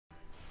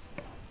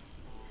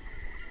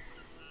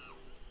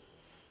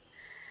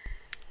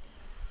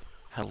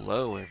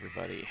Hello,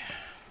 everybody.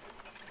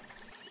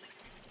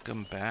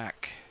 Welcome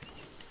back.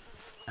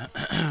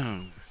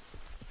 Okay,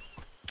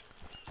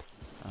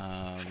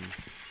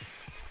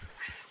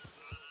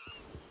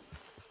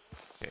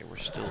 we're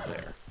still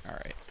there.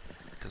 Alright.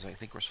 Because I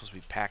think we're supposed to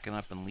be packing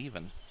up and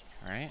leaving.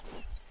 Alright?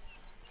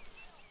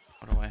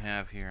 What do I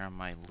have here on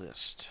my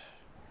list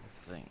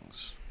of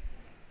things?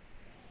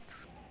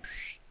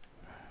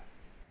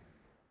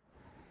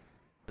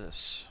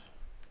 This.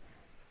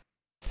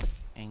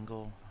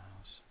 Angle.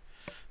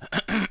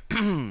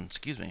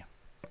 Excuse me.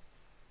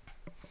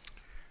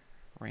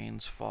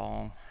 Rains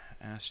fall.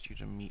 Asked you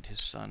to meet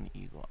his son,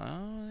 Eagle.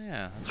 Oh,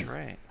 yeah, that's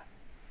right.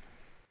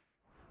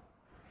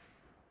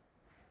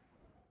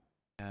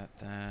 Got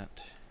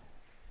that.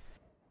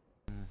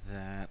 And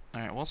that.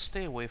 Alright, we'll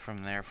stay away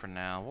from there for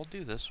now. We'll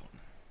do this one.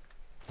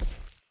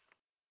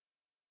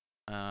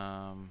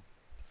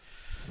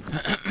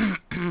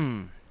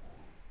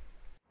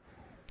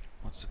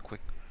 What's the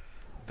quick...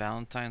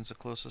 Valentine's the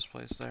closest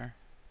place there?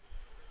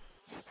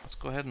 Let's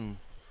go ahead and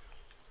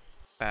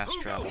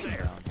fast travel to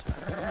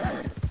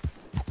Valentine.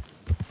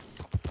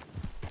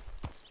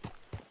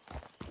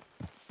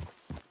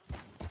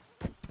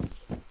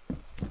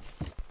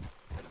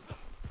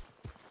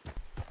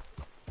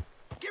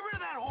 Get rid of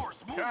that horse!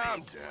 Move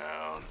Calm it!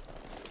 down.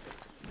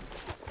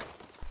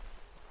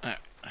 Alright.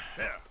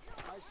 Yeah.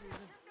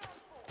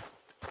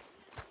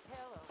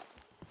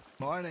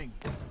 Morning.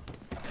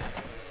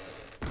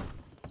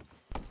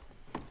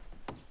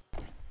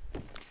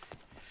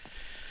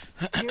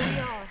 Here we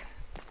are.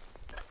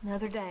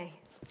 Another day.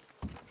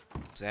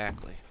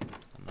 Exactly.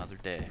 Another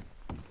day.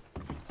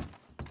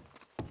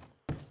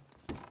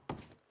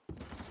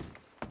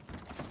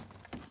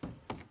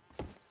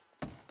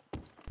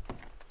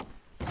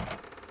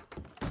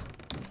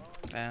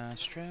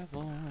 Fast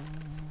travel.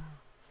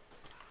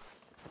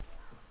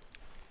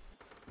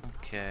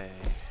 Okay.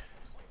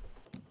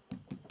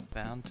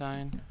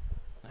 Valentine.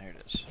 There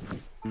it is.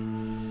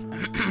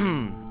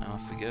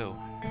 Off we go.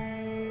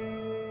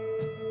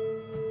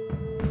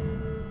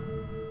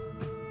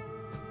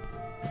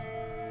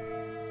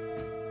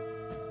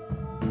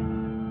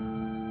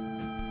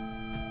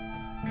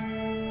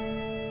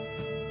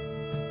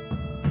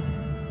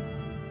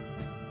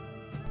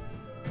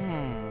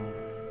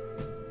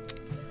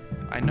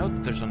 I know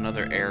that there's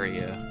another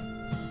area,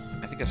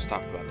 I think I've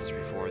talked about this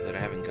before, that I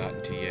haven't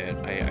gotten to yet.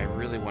 I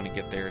really want to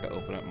get there to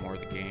open up more of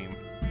the game.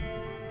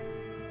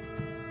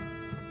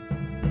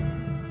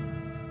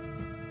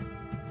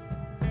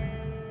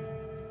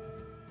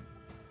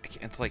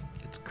 It's like,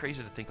 it's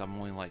crazy to think I'm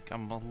only like,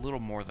 I'm a little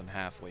more than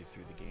halfway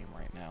through the game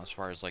right now, as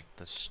far as like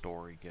the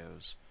story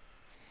goes.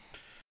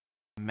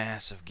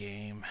 Massive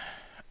game.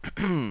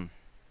 I've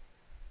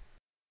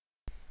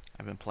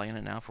been playing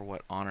it now for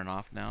what, on and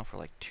off now for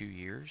like 2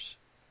 years?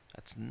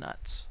 That's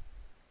nuts.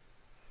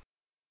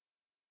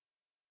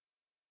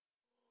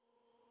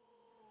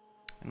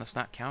 And that's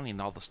not counting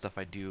all the stuff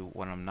I do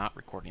when I'm not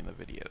recording the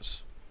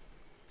videos.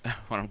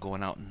 When I'm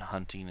going out and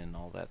hunting and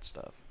all that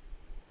stuff.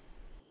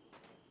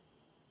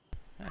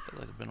 I feel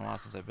like it's been a while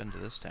since I've been to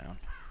this town.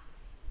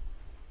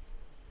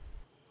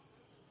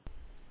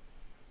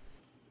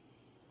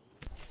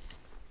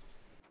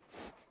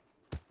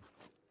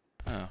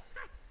 Oh.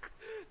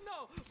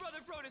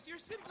 You're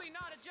simply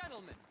not a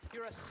gentleman.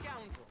 You're a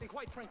scoundrel. And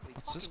quite frankly,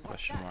 what's this talking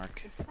question like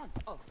mark? In front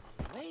of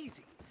a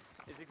lady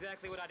is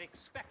exactly what I'd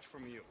expect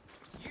from you.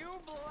 You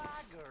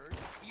blackguard.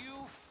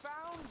 You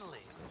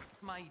foundling.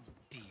 My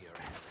dear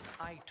Helen,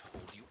 I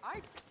told you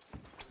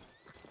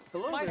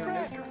Hello My there, friend.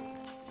 mister.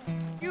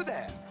 You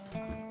there.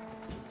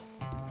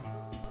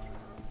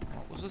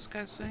 What was this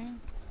guy saying?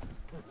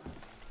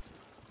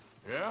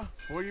 Yeah?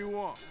 What do you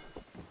want?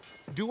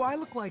 Do I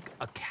look like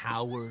a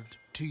coward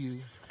to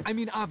you? I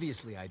mean,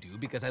 obviously I do,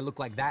 because I look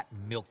like that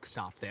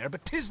milksop there,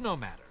 but 'tis no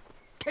matter.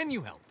 Can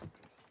you help?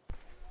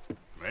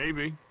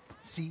 Maybe.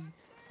 See?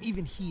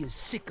 Even he is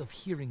sick of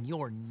hearing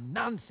your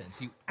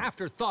nonsense, you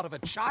afterthought of a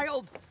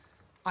child.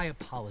 I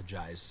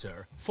apologize,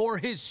 sir, for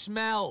his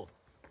smell.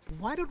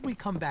 Why don't we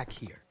come back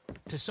here?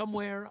 To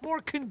somewhere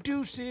more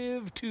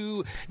conducive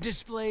to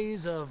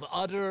displays of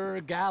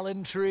utter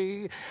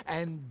gallantry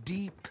and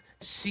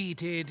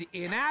deep-seated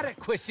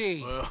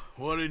inadequacy. Well,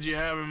 what did you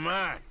have in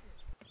mind?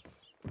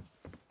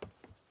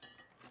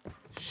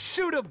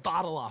 Shoot a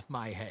bottle off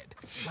my head,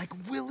 like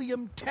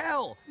William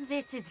Tell.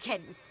 This is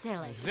getting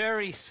silly.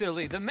 Very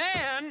silly. The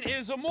man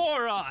is a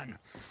moron.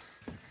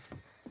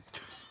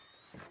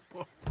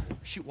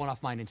 Shoot one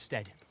off mine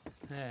instead.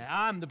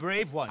 I'm the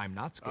brave one. I'm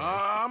not scared.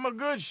 I'm a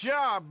good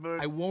shot, but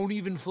I won't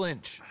even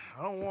flinch.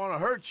 I don't want to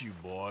hurt you,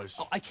 boys.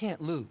 Oh, I can't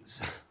lose.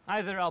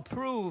 Either I'll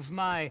prove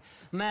my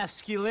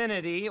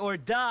masculinity or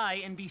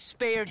die and be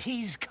spared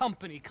his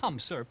company. Come,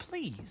 sir,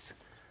 please.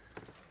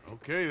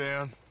 Okay,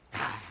 then.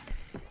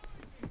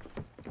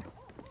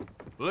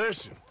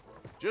 Listen,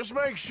 just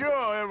make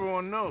sure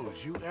everyone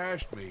knows you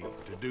asked me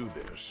to do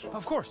this.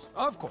 Of course,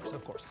 of course,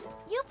 of course.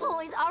 You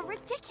boys are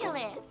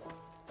ridiculous.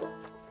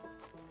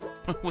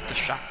 With the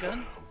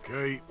shotgun?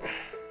 Okay.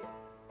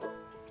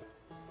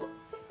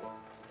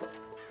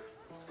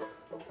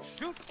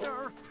 Shoot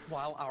sir,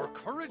 while our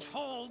courage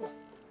holds.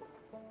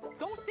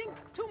 Don't think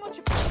too much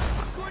about it.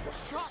 Good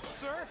shot,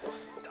 sir.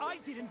 I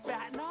didn't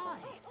bat an eye.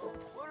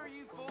 What are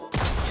you, fool?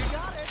 You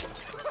got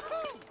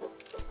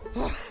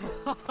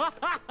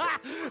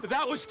it!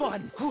 That was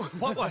fun.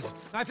 What was?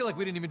 I feel like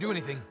we didn't even do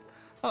anything.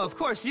 Oh, of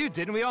course you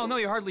didn't. We all know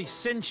you're hardly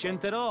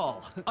sentient at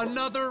all.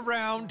 Another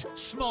round,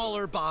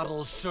 smaller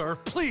bottles, sir,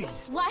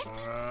 please.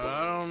 What?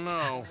 I don't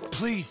know.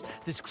 Please,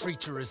 this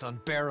creature is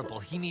unbearable.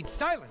 He needs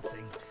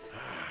silencing.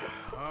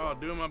 I'll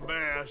do my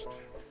best.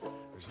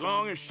 As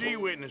long as she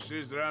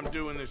witnesses that I'm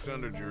doing this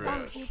under Oh,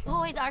 duress. you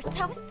boys are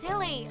so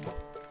silly.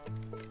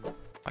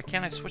 Why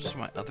can't I switch to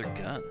my other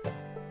gun?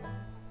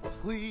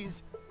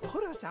 Please,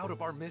 put us out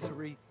of our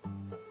misery.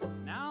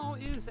 Now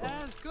is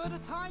as good a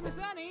time as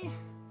any.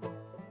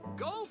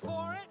 Go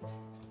for it.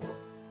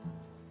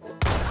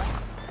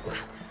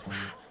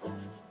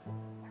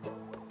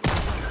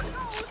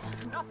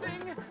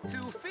 Nothing to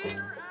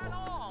fear at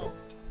all.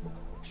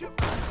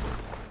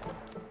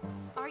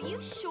 Are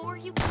you sure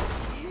you...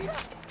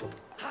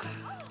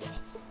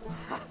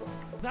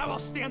 Now I'll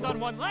stand on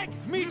one leg.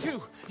 Me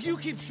too. You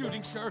keep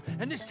shooting, sir,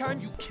 and this time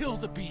you kill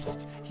the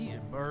beast. He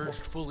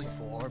emerged fully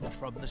formed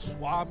from the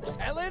swamps,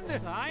 Helen.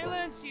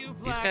 Silence, you These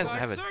blackguard. guys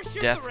have Sir, a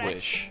shoot death the wretch.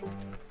 wish.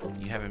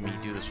 You having me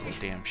do this with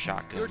a damn You're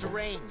shotgun.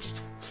 deranged.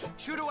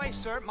 Shoot away,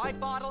 sir. My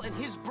bottle and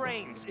his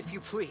brains, if you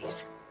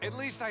please. At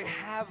least I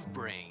have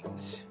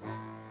brains.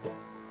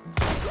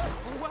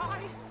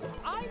 Why?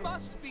 I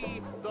must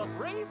be the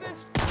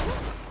bravest.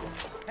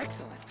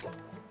 Excellent.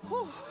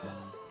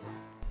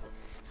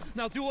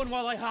 Now do one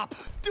while I hop.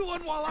 Do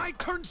one while I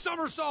turn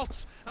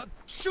somersaults.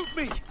 Shoot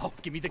me. Oh,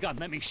 give me the gun.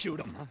 Let me shoot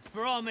him.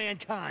 For all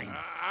mankind.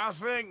 I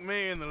think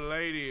me and the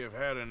lady have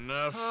had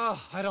enough.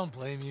 Oh, I don't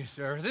blame you,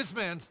 sir. This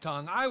man's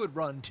tongue, I would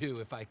run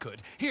too if I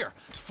could. Here,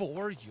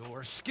 for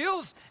your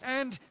skills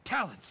and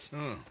talents.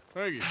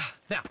 Thank you.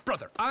 Now,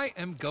 brother, I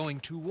am going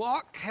to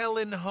walk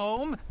Helen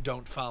home.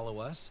 Don't follow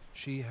us.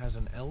 She has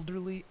an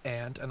elderly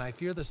aunt, and I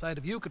fear the sight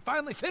of you could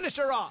finally finish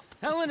her off.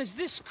 Helen, is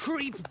this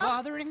creep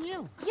bothering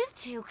you? You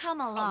two,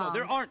 come Oh, along. no,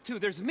 there aren't two.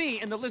 There's me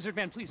and the lizard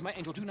man. Please, my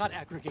angel, do not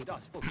aggregate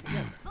us both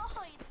together. Boys,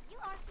 you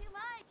are too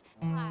much.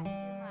 Right,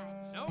 too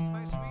much. No,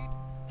 my sweet.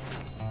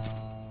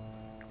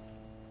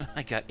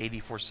 I got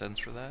 84 cents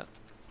for that.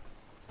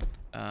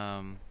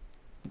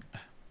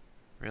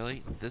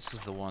 Really? This is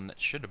the one that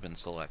should have been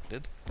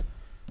selected.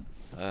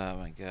 Oh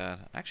my god.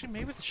 Actually,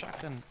 maybe the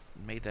shotgun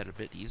made that a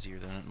bit easier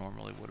than it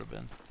normally would have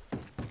been.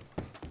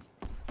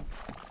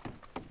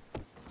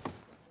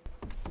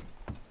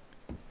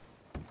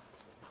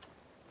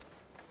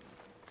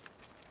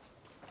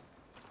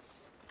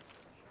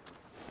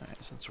 Alright,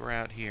 since we're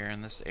out here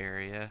in this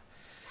area,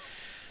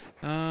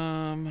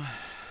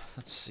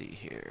 let's see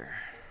here.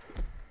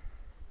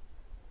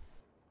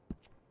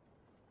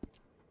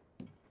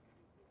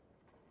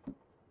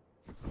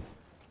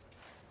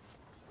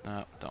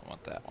 No, don't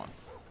want that one.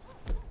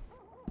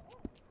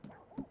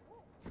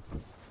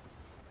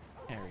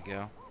 There we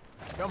go.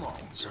 Come on,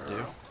 This will girl.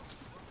 do.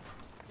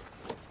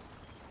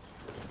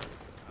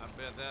 I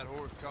bet that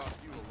horse cost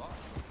you a lot.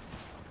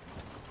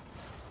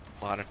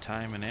 A lot of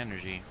time and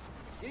energy.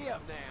 Giddy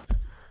up now.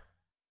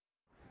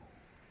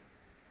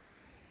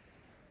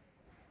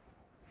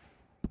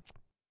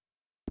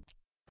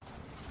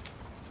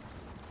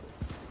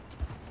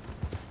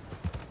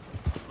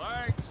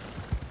 Thanks.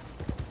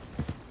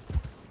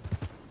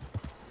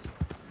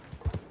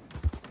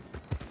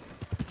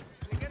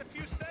 Can I get a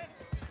few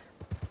cents?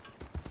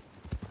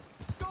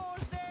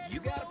 Scores there. You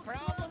got a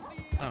problem?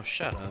 Oh,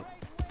 shut up.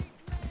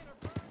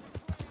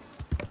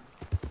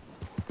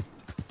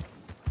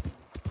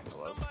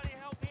 Somebody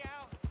help me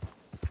out.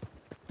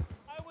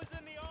 I was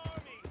in the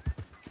army.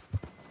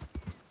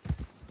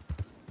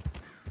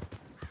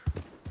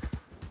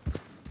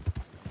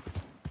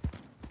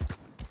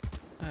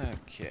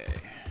 Okay.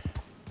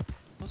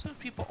 Those are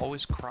people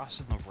always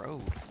crossing the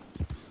road.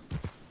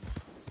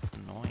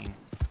 Annoying.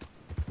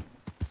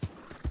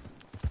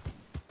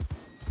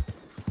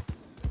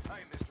 Hi,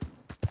 mister.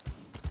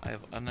 I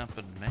have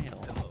unopened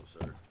mail. Hello,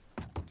 sir.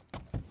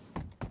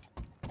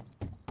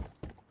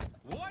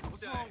 What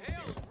the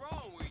hell's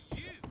wrong with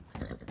you?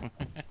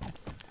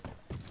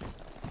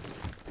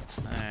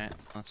 Alright,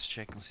 let's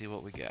check and see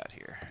what we got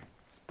here.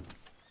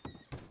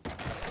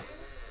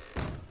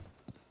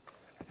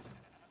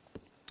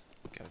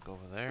 Gotta go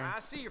over there. I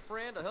see your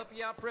friend. I'll help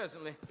you out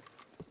presently.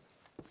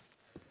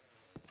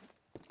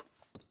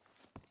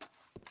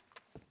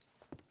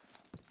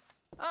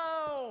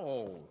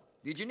 Oh,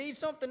 did you need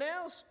something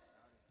else?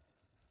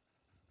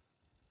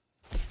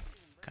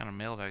 What kind of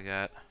mail do I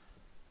got?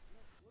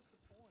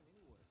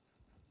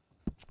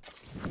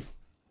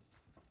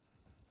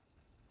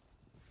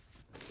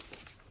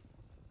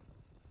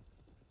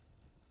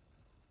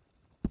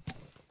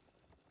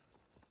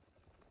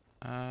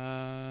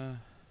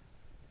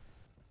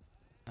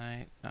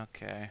 Right,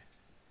 okay.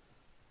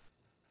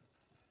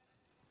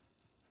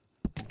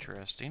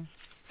 Interesting.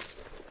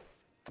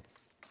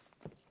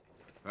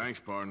 Thanks,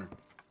 partner.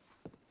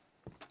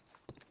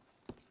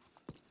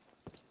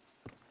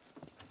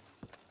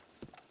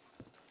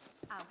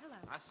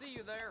 I see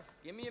you there.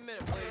 Give me a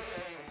minute, please.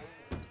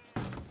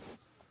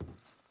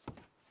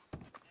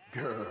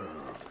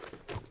 Girl.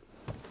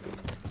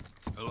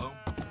 Hello?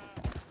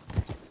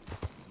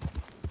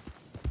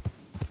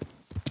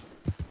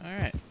 All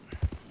right.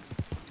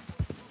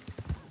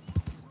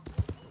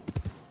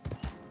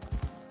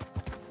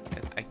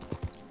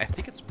 I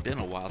think it's been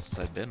a while since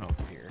I've been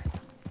over here.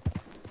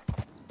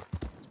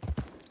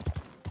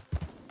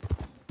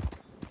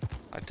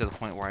 Like to the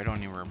point where I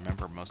don't even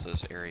remember most of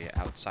this area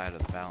outside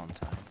of the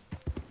Valentine.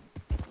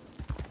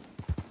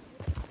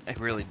 I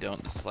really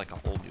don't. This is like a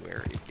whole new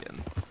area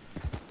again.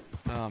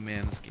 Oh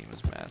man, this game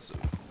is massive.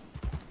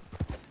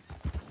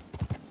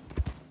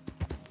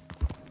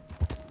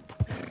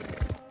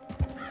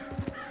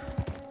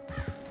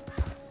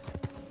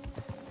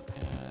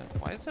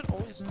 Why is it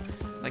always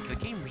like the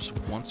game just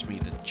wants me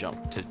to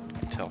jump to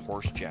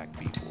horsejack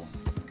people?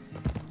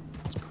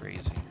 It's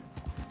crazy.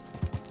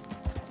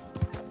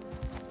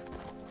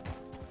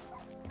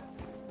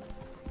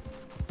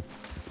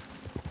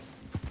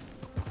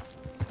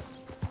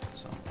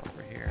 Some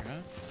over here,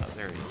 huh? Oh,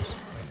 there he is.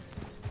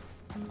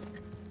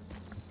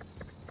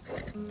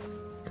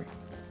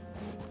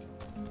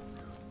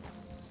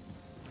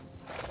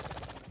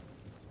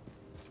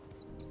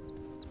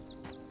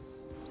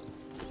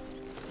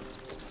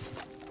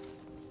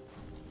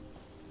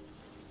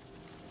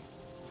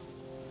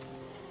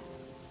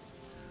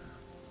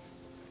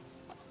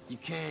 You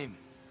came.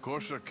 Of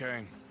course I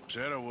came.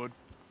 Said I would.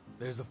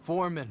 There's a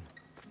foreman.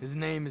 His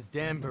name is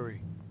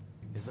Danbury.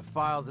 There's the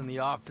files in the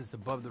office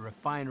above the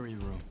refinery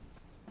room.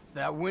 It's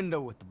that window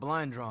with the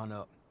blind drawn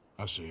up.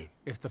 I see it.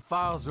 If the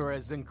files are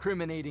as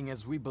incriminating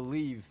as we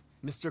believe,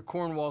 Mr.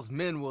 Cornwall's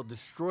men will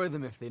destroy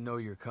them if they know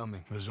you're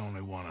coming. There's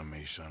only one of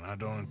me, son. I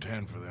don't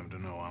intend for them to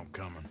know I'm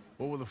coming.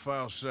 What will the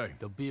files say?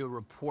 There'll be a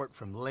report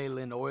from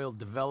Leyland Oil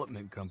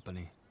Development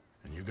Company.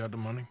 And you got the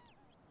money?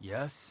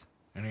 Yes?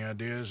 Any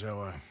ideas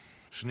how I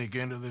sneak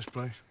into this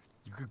place?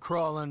 You could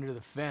crawl under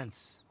the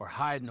fence or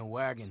hide in a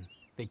wagon.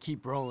 They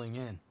keep rolling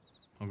in.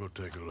 I'll go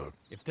take a look.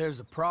 If there's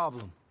a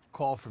problem,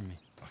 call for me.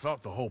 I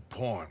thought the whole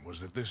point was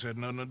that this had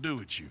nothing to do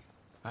with you.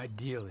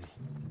 Ideally.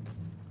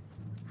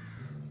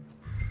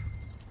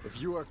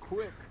 If you are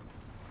quick,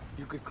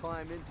 you could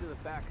climb into the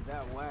back of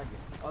that wagon.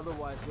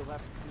 Otherwise, you'll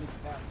have to sneak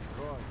past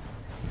the guards.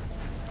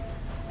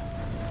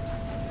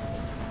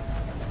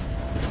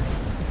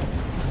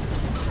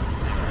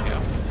 There we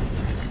go.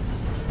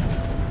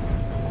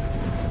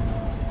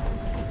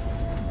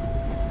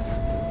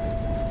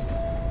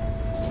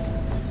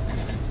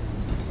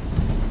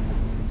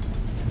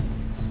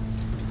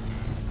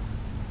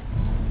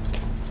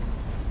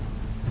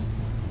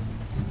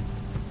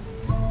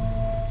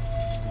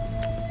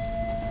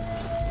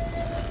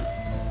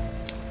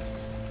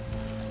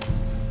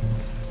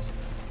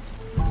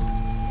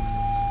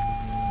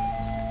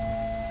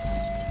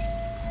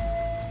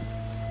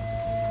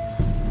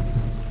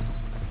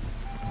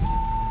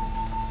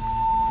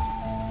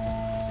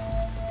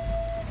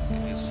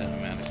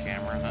 Cinematic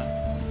camera, huh?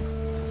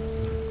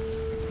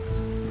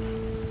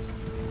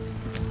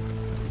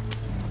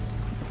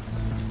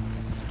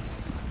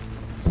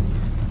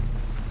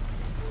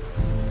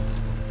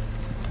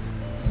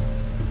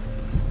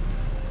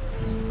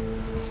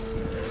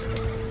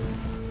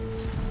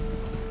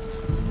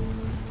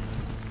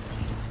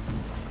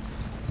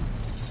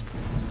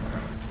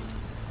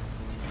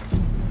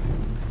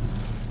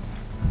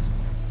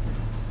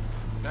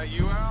 That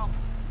you, Al?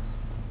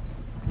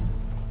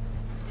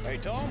 Hey,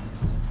 Tom?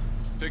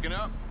 Picking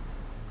up?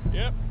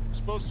 Yep,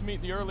 supposed to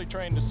meet the early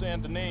train to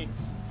Saint Denis.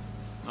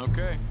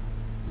 Okay.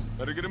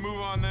 Better get a move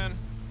on then.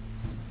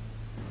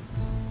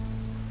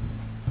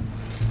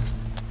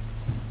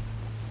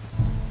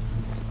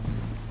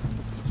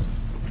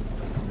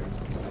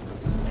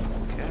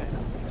 Okay.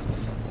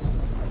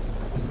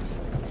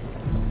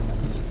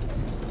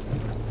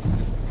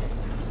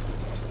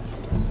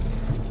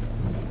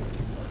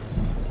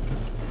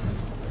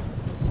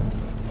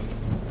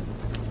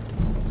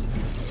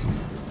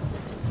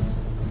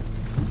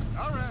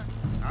 All right.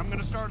 I'm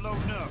gonna start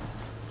loading up.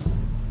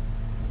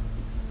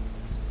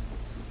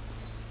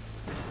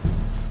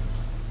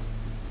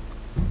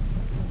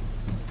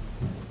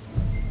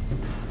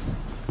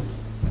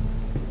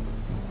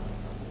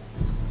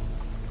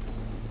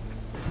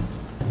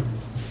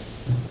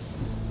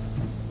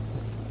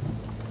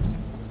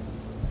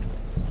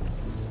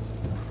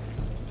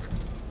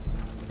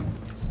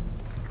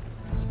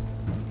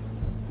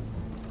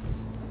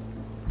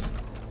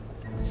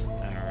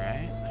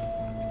 Alright.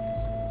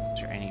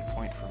 Is there any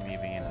point for me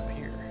being up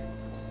here?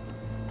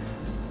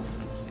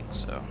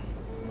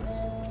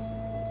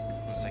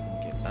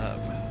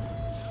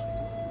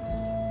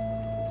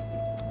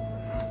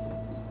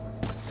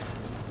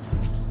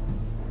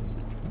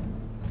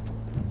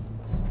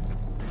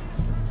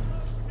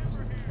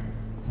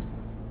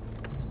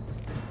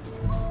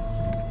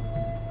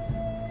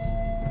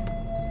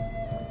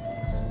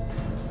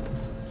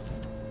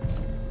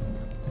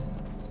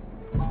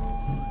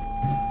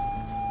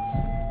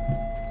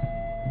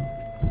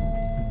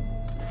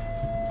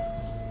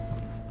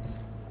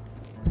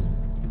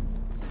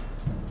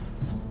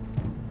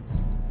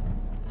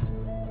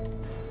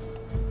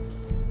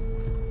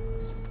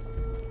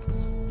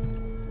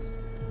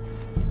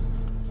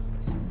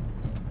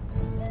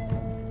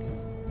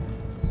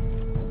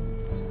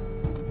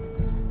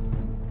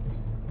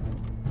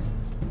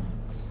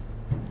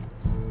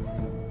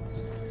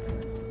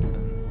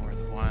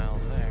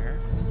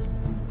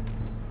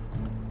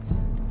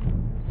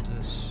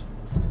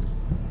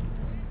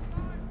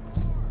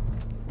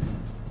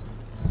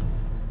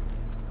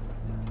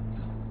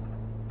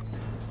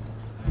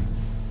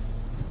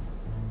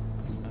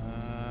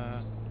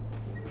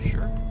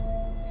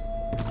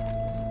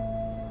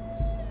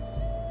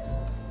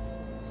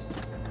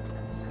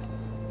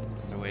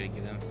 way to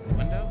get in the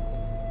window?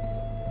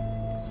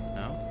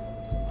 No?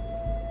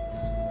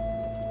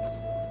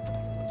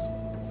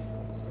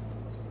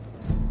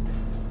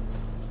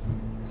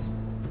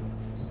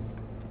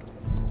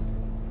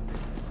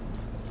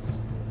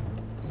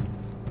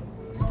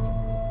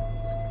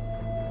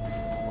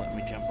 Let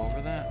me jump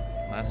over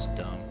that? That's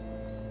dumb.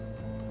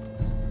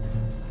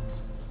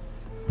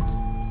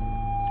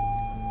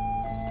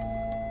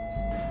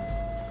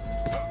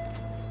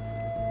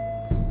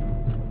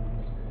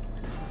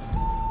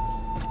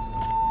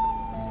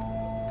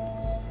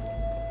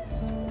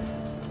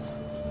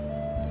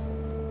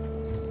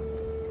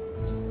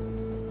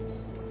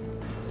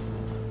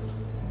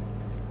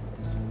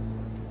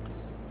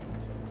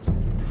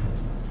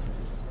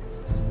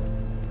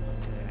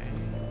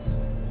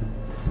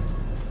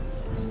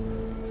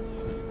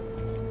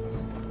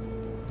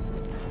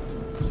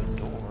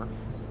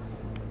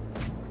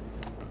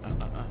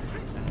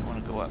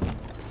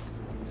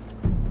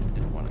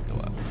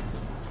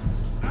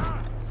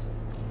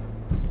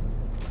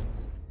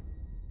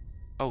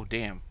 Oh,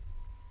 damn.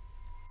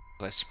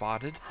 Was I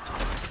spotted?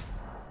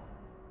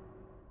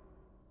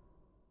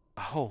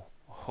 Oh.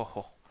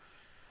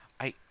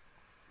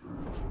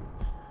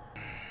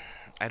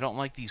 I don't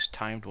like these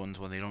timed ones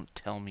when they don't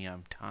tell me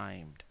I'm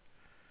timed.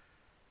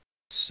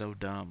 So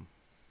dumb.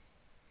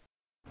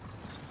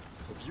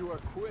 If you are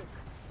quick,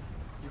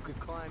 you could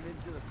climb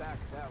into the back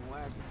of that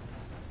wagon.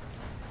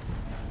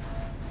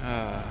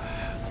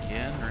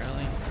 Again,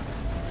 really?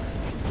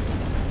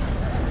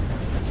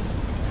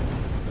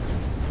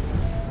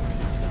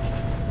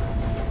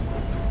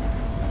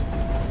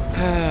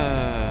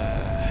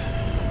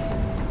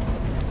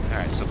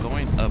 Alright, so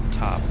going up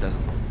top does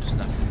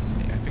nothing for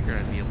me. I figured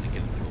I'd be able to get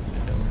into a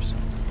window or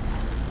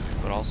something.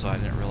 But also I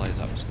didn't realize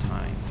I was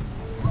timed.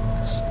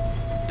 It's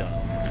dumb.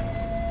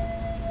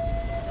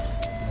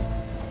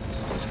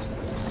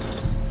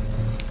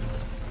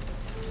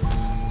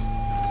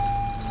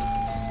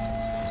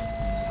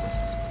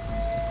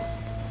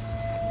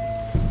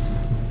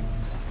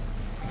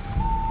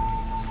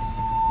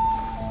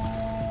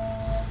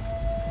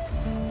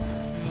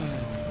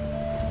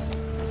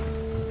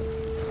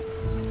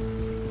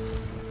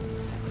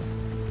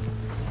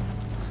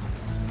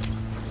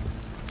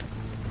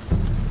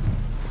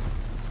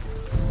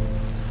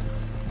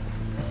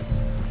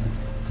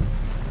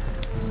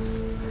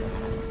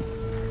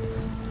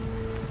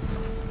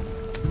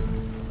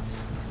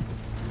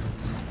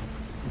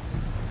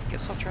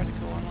 I'll try to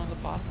go on the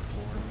bottom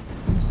floor.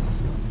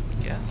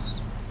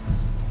 Yes.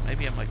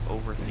 Maybe I'm like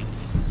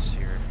overthinking this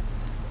here.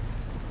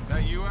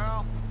 That you,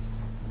 Al?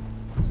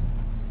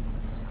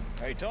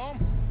 Hey, Tom?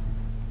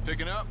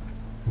 Picking up?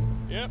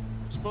 Yep.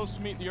 Supposed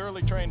to meet the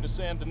early train to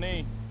Saint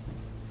Denis.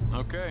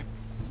 Okay.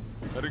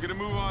 Better get a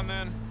move on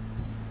then.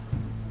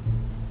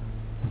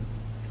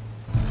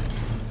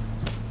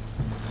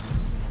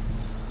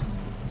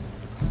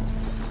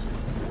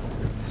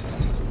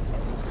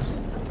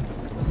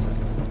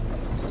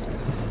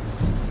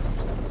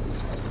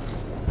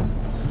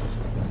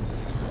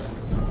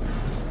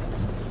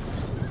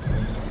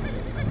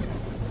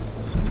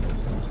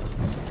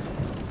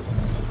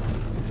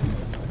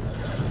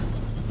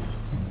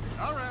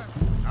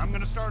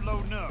 Start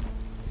loading up.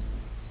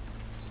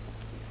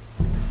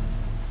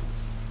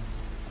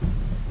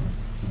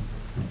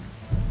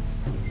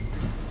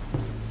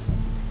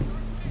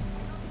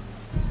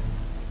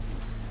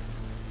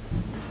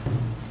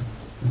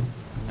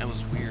 That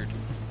was weird.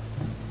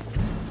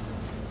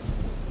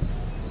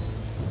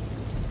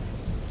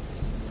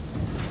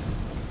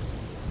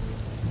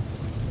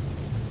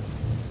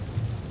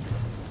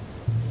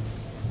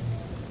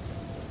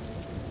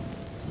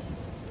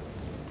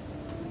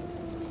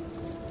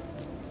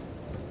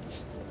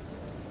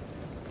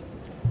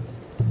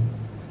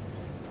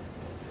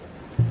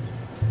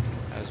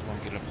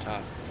 Get up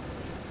top.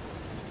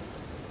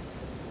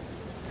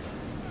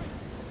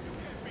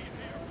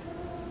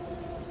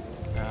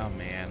 Oh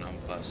man, I'm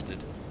busted.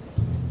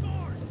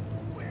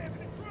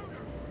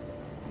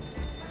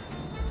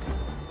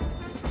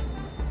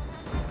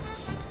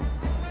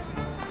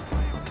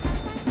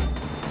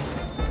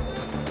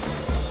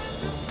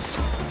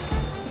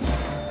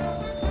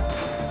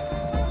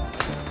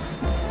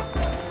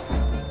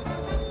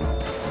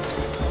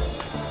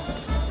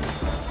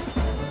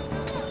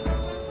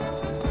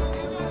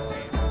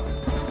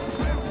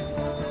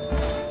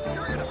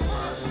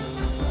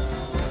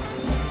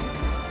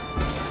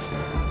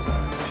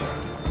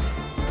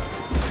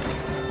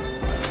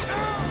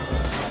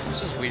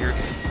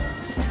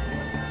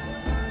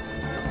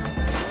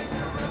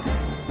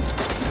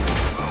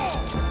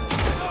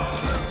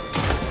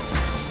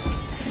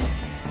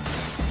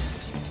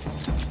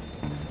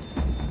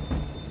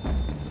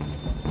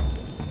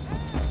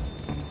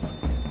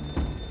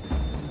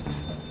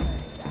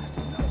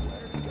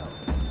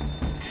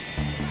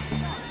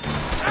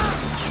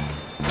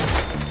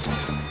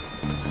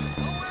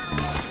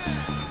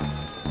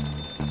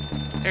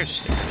 There's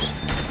stairs.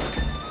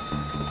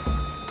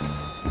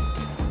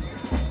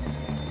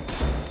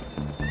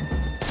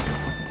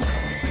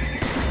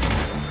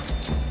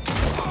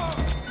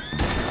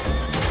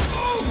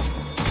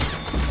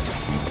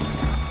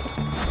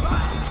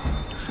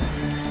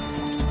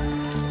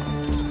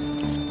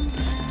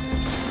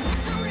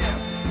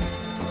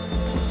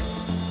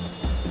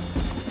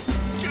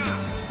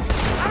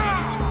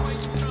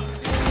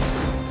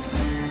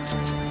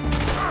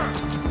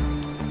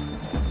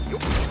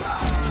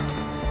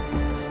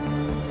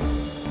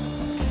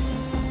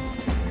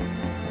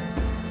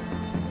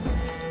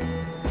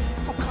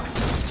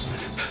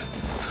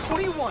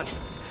 do you want?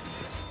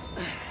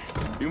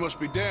 You must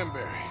be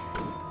Danbury.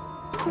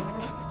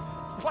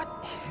 What?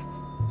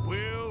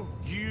 Will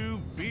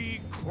you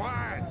be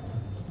quiet?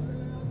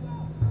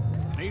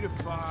 Need a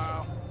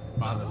file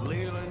by the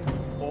Leland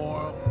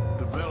Oil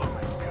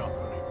Development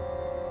Company.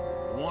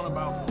 The one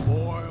about the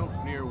oil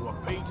near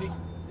Wapiti?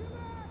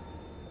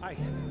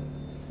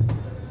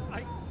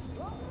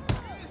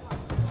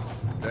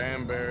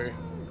 Danbury,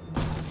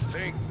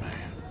 think,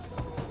 man.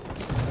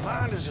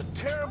 Mind is a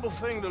terrible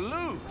thing to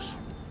lose,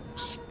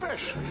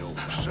 especially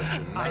over such a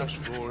nice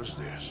floor as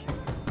this.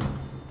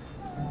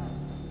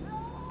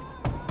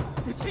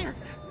 It's here.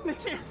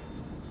 It's here.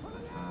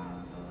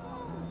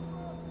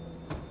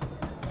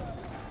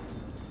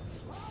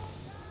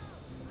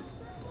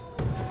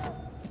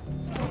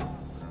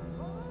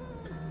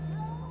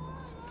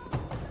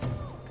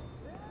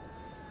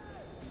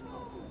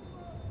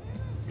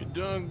 You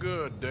done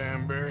good,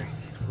 Danbury.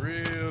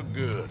 Real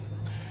good.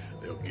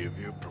 They'll give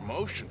you a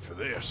promotion for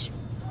this.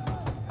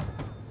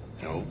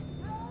 No,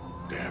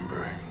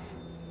 Danbury.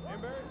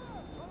 Danbury?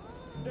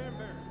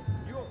 Danbury,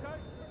 you okay?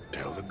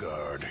 Tell the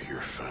guard you're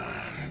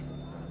fine.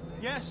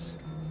 Yes.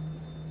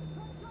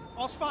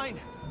 All's fine.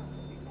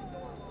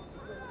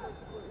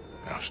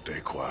 Now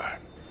stay quiet.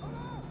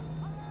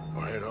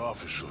 Or head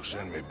office will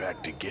send me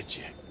back to get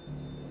you.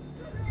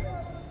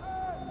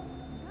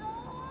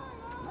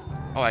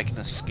 Oh, I can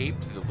escape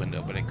through the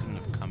window, but I couldn't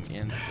have come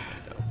in through the window.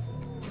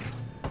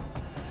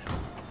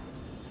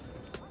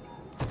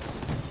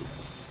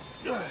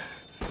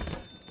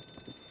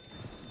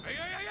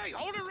 Hey,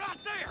 hold it right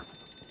there!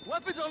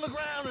 Weapons on the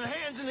ground and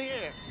hands in the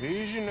air.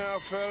 Easy now,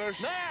 fellas.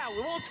 Now,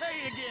 we won't tell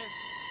you again.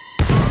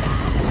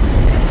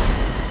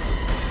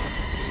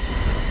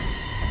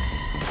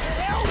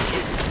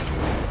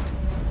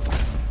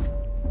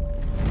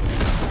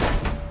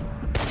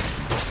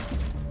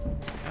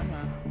 Come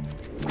on.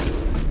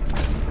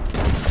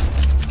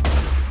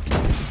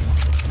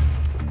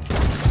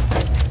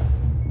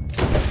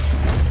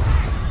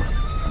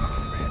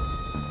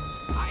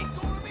 I ain't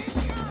gonna miss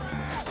your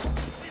ass!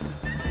 Your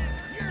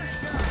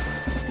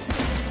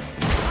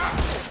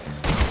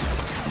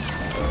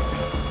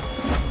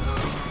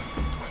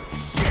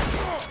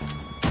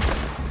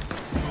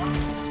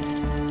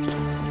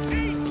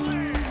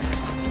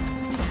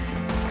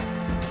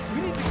We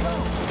need to go!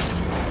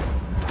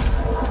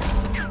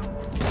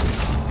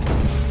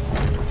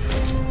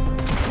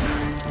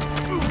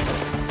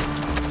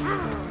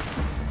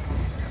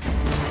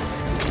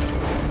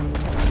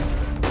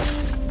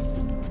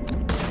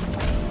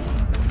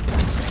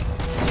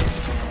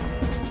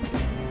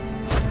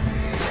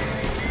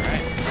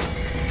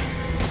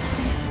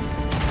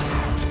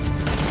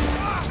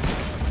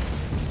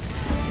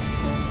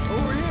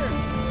 Over here!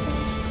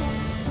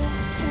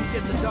 Did you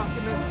get the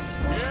documents?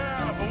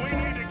 Yeah, but we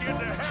need to get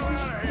the hell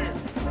out of here.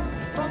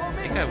 Follow I me!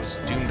 think I was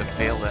doomed to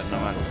fail that no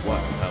matter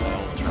what, how the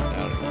hell it turned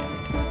out again.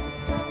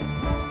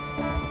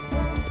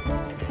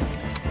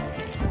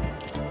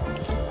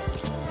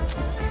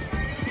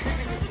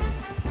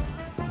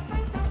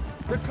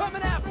 They're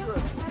coming after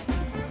us!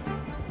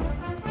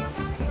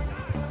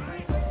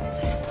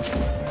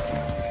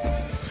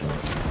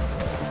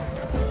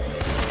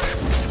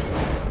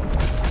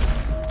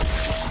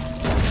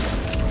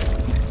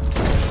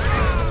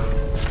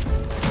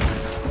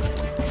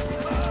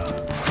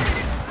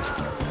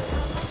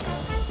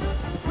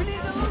 We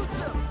need to lose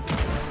them!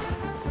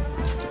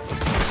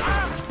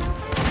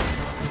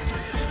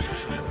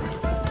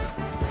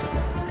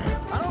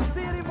 I don't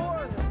see any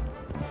more of them.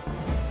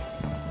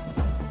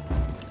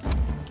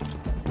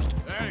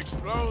 That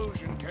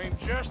explosion came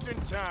just in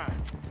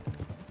time.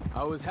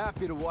 I was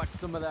happy to watch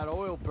some of that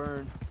oil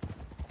burn.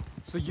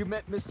 So you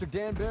met Mr.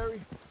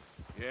 Danbury?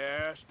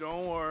 Yes,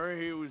 don't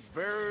worry. He was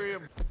very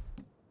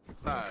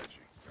obliging.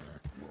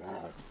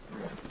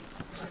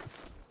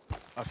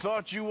 I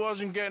thought you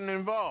wasn't getting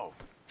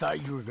involved.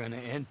 Thought you were gonna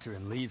enter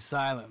and leave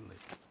silently.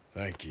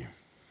 Thank you.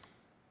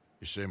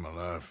 You saved my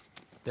life.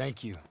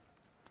 Thank you.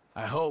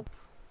 I hope.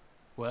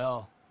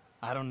 Well,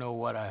 I don't know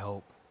what I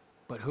hope.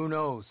 But who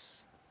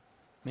knows?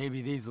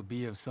 Maybe these will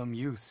be of some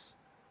use.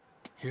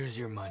 Here's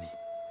your money.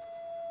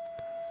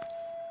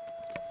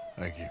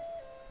 Thank you.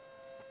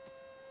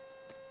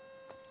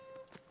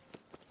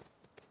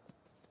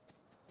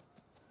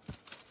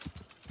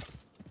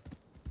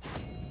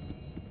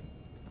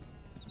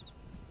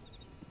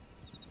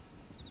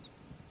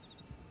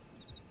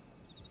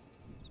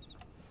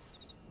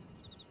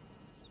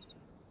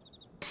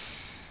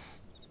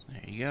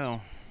 There you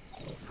go.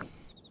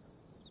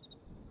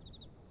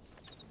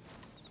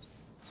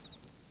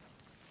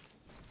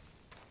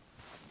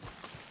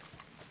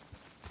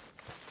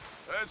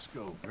 Let's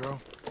go,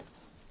 girl.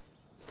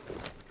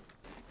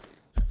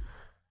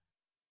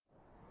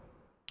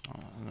 Oh,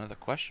 another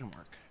question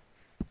mark.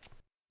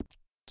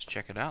 Let's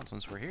check it out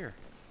since we're here.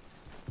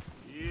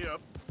 Yep.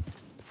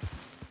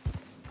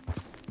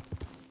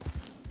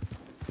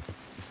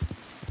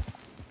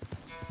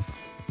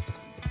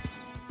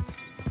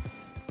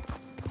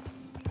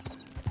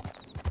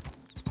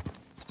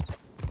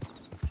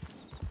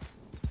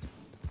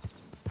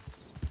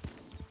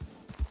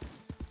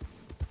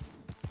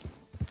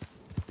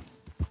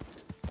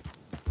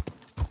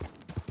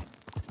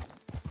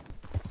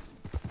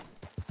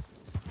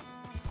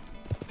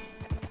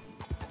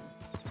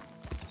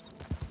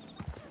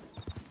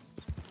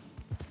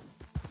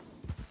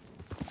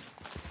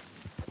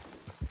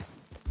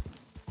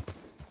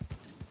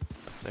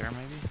 there,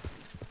 maybe?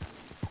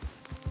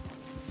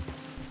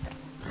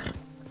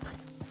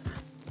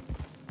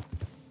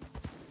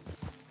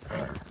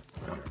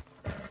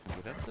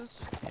 Get up this?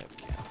 Yeah, we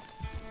can.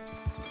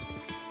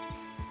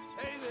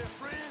 Hey there,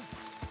 friend.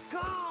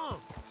 Come!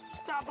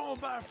 Stop on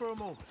by for a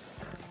moment.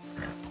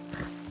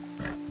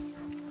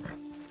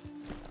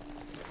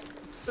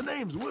 The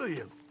name's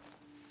William.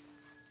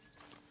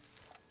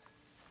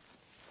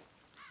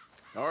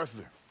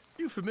 Arthur.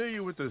 You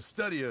familiar with the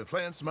study of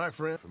plants, my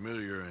friend?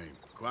 Familiar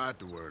ain't quite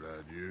the word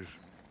I'd use.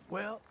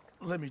 Well,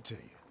 let me tell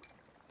you.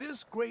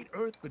 This great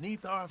earth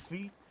beneath our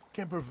feet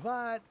can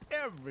provide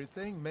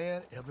everything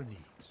man ever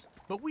needs.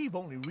 But we've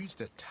only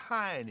reached a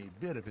tiny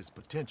bit of its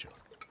potential.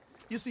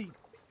 You see,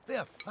 there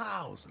are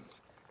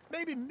thousands,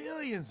 maybe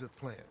millions of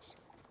plants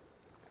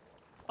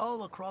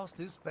all across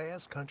this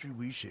vast country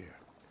we share.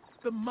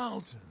 The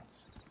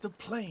mountains, the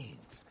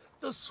plains,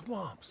 the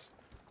swamps.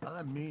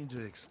 I mean to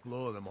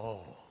explore them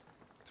all.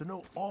 To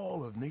know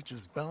all of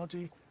nature's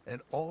bounty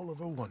and all of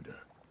her wonder,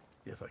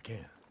 if I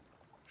can.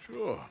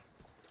 Sure.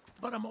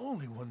 But I'm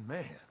only one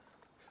man.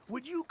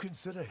 Would you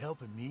consider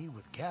helping me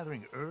with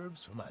gathering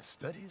herbs for my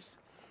studies?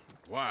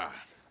 Why?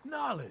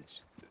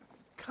 Knowledge,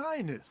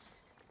 kindness,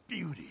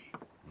 beauty.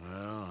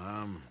 Well,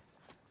 I'm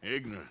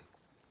ignorant,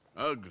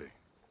 ugly,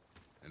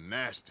 and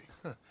nasty.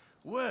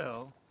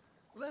 Well,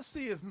 let's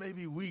see if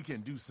maybe we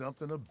can do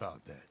something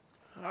about that.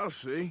 I'll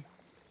see.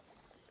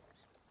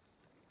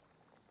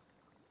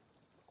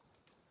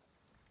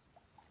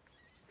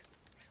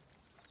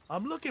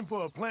 I'm looking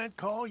for a plant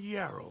called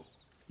yarrow.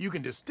 You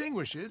can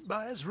distinguish it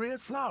by its red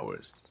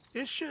flowers.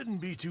 It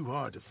shouldn't be too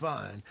hard to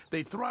find.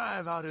 They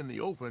thrive out in the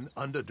open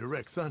under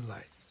direct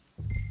sunlight.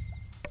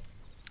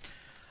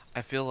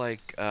 I feel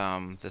like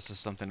this is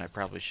something I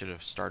probably should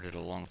have started a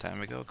long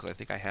time ago, because I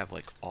think I have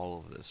like all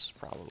of this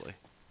probably.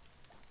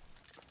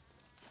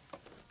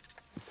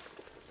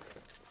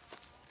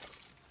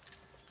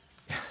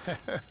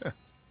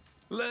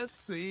 Let's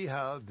see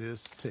how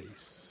this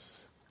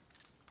tastes.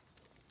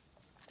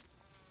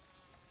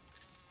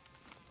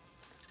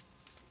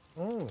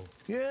 Oh,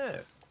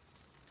 yeah.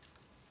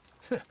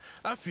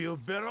 I feel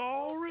better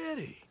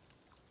already.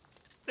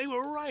 They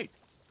were right.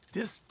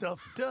 This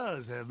stuff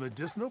does have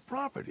medicinal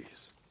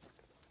properties.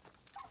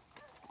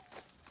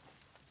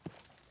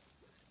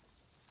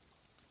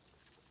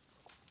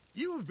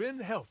 You've been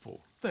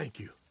helpful, thank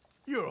you.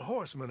 You're a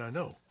horseman, I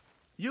know.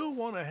 You'll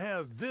want to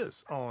have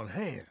this on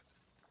hand.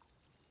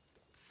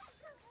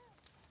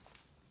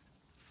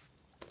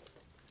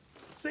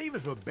 Save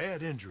it for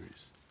bad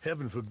injuries.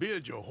 Heaven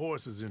forbid your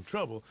horse is in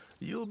trouble.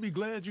 You'll be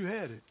glad you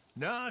had it.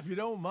 Now, if you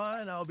don't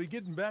mind, I'll be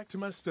getting back to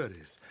my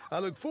studies. I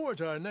look forward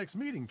to our next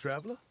meeting,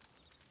 traveler.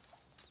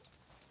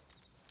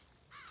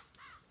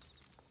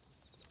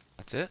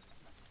 That's it?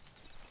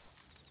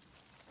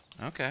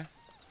 Okay.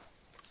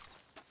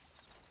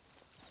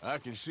 I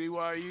can see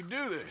why you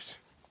do this.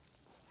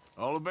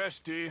 All the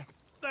best to you.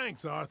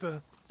 Thanks,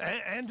 Arthur.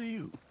 And to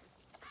you.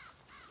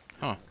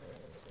 Huh.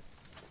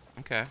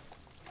 Okay.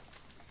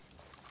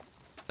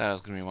 That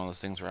was going to be one of those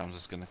things where I'm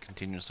just going to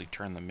continuously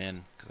turn them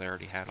in, because I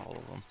already had all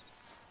of them.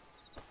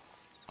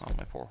 On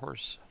my poor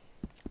horse.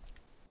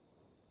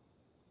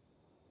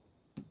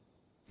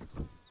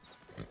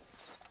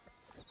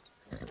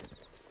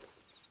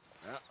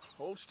 Now,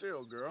 hold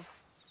still, girl.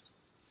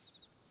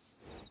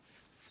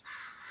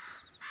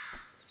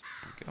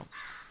 There we go.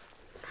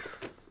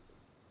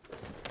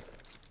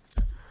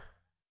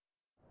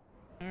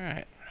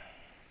 Alright.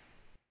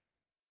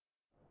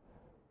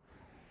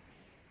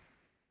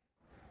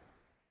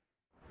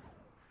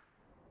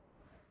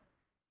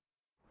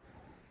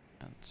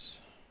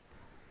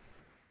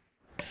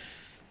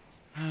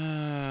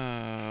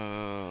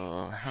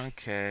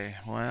 Okay,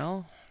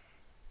 well,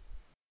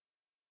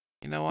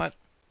 you know what?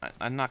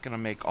 I'm not going to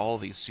make all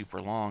these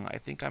super long. I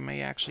think I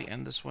may actually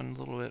end this one a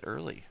little bit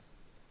early.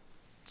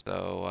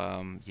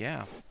 So,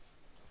 yeah.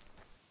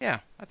 Yeah,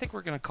 I think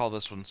we're going to call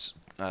this one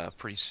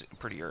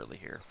pretty early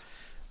here.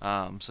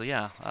 So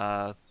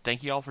yeah,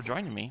 thank you all for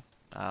joining me.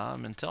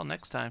 Until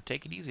next time,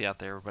 take it easy out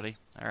there, everybody.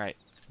 All right,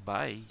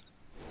 bye.